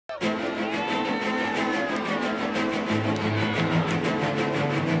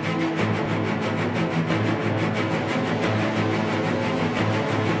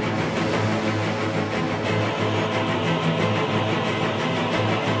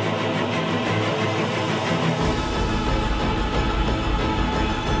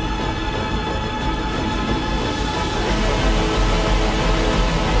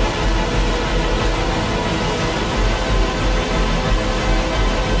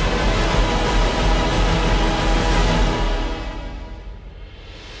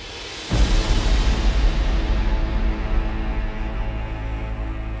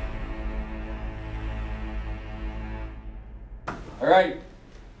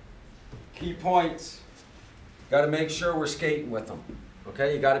Key points. Got to make sure we're skating with them.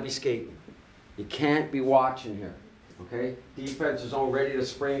 Okay, you got to be skating. You can't be watching here. Okay, defense is all ready to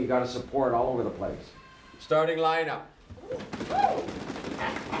spring. You got to support all over the place. Starting lineup.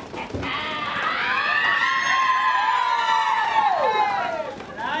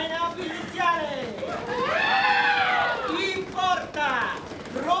 Lineup iniziale. In porta,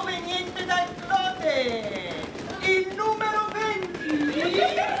 proveniente dal Clote, il numero 20.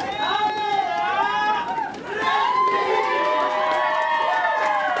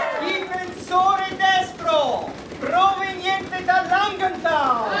 Difensore destro, proveniente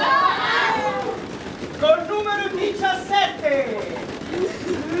dall'Angentown, col numero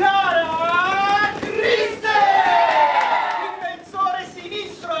 17, Lara Triste. Difensore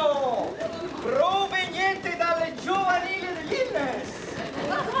sinistro, proveniente dalle giovanili dell'Illes,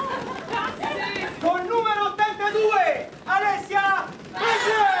 col numero 82, Alessia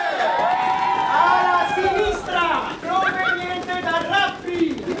Pesce. Alla sinistra, proveniente da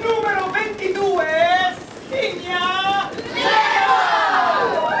Rappi, numero 22, Signa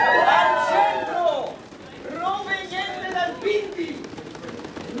Leo. Al centro, proveniente dal Pinti,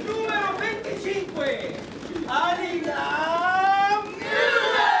 numero 25, Alina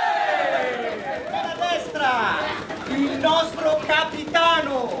Mille. Alla destra, il nostro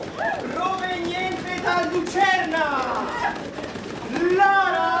capitano, proveniente da Lucerna,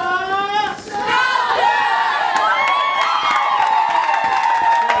 Lara.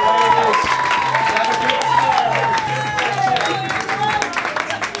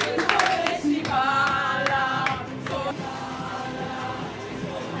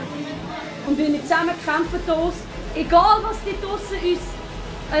 Und wir nicht zusammen kämpfen hier, egal was die draussen uns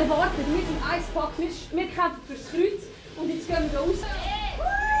erwartet. Wir sind eins Pack, wir kämpfen fürs Kreuz und jetzt gehen wir raus.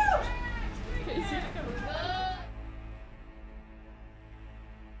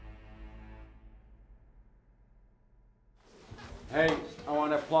 Hey, I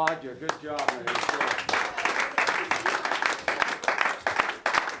want to applaud you. Good job, man.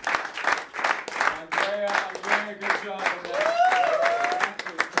 Andrea, good job.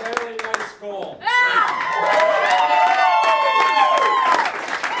 Really nice goal.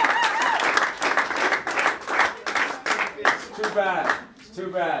 It's too bad. It's too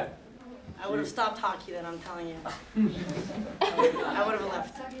bad. I would have stopped hockey then, I'm telling you. I would have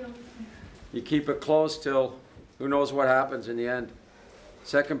left. You keep it close till who knows what happens in the end.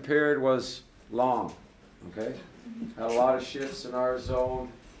 Second period was long, okay? Had a lot of shifts in our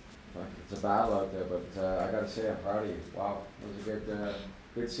zone. It's a battle out there, but I gotta say I'm proud of you. Wow, it was a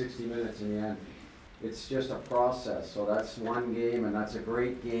good 60 minutes in the end. It's just a process, so that's one game, and that's a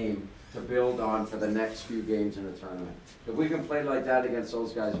great game to build on for the next few games in the tournament. If we can play like that against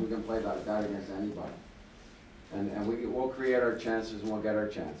those guys, we can play like that against anybody. And we'll create our chances and we'll get our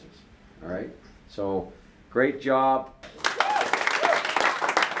chances, all right? So, great job.